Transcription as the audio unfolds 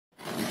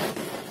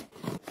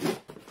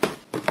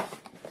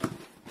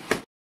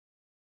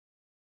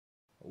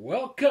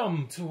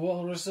Welcome to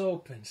Walrus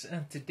Opens,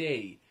 and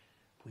today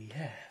we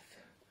have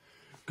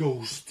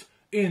Ghost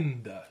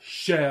in the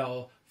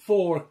Shell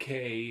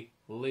 4K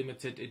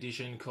limited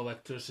edition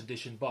collector's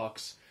edition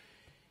box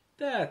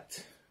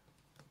that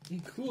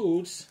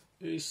includes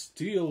a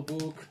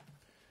steelbook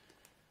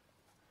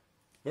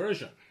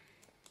version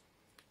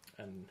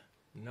and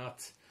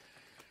not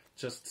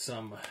just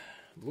some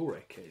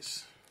Blu-ray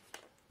case.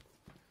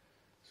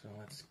 So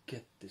let's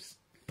get this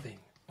thing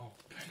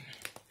open.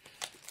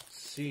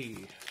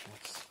 See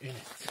what's in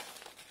it.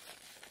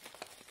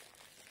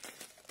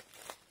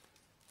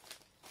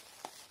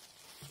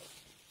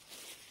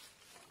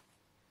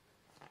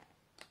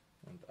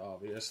 And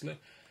obviously,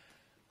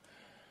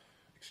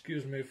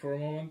 excuse me for a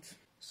moment.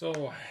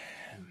 So,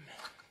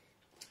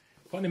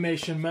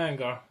 Funimation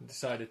Manga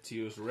decided to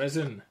use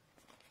resin.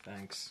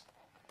 Thanks.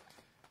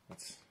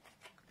 That's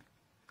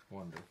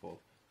wonderful.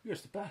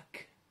 Here's the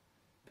back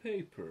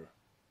paper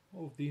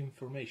of the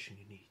information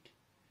you need.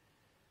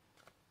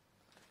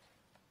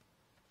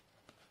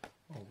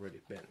 Already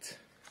bent.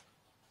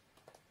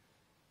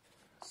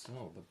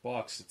 So the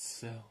box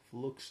itself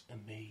looks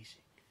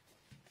amazing.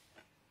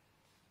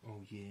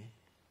 Oh yeah.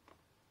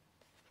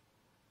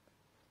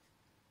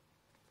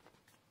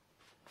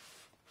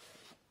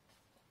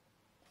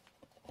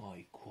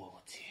 High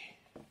quality.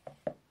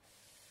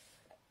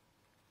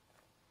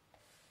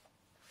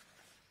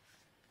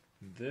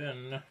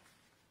 Then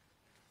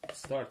let's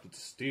start with the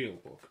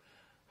steelbook.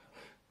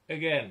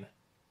 Again,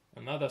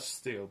 another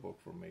steelbook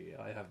for me.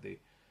 I have the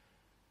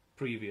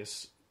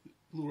previous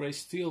Blu-ray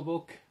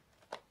steelbook,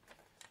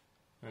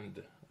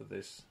 and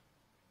this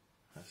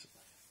has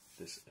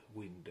this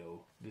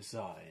window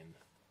design.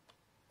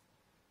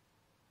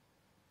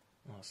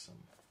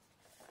 Awesome.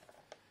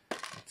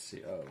 Let's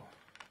see. Oh,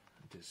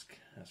 the disc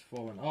has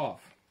fallen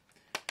off.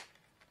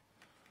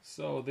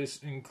 So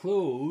this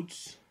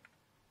includes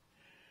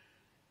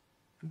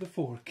the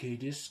 4K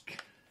disc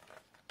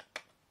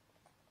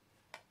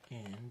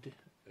and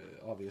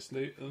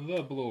obviously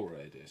the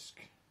Blu-ray disc.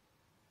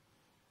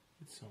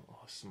 It's some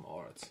awesome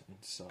art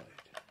inside.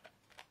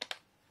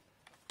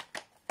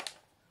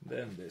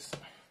 Then this.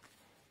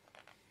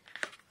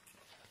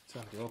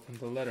 Time to open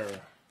the letter.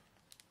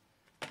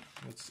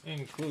 Which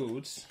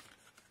includes...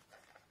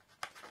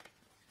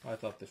 I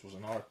thought this was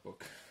an art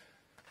book.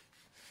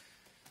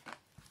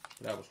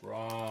 But I was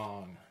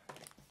wrong.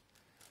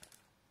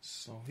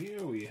 So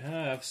here we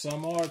have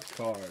some art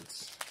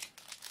cards.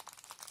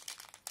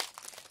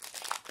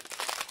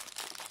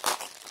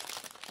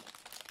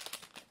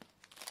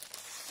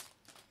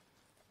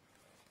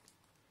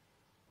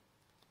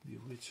 The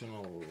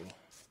original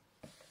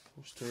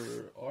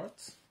poster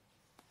art.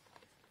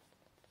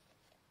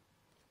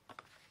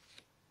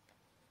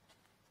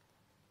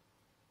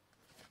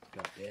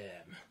 God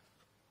damn.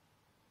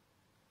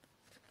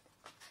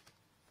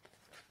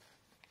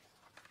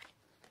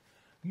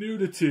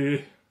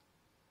 Nudity.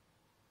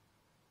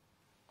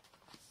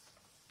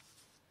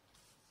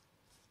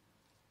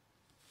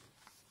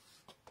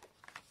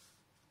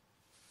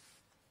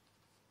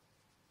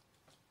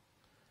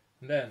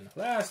 And then,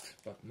 last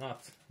but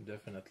not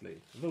definitely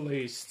the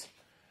least,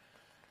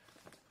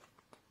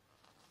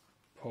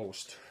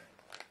 poster.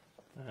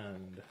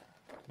 And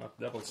not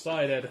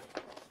double-sided.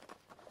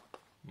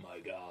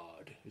 My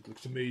god, it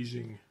looks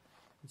amazing.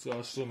 It's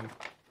awesome.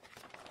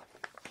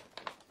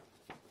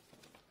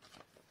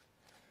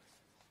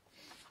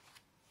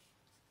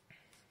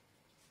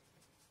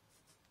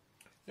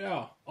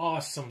 Yeah,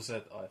 awesome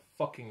set. I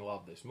fucking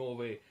love this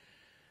movie.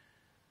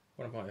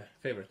 One of my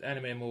favorite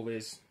anime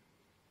movies.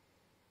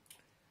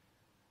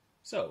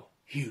 So,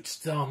 huge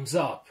thumbs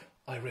up.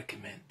 I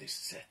recommend this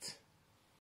set.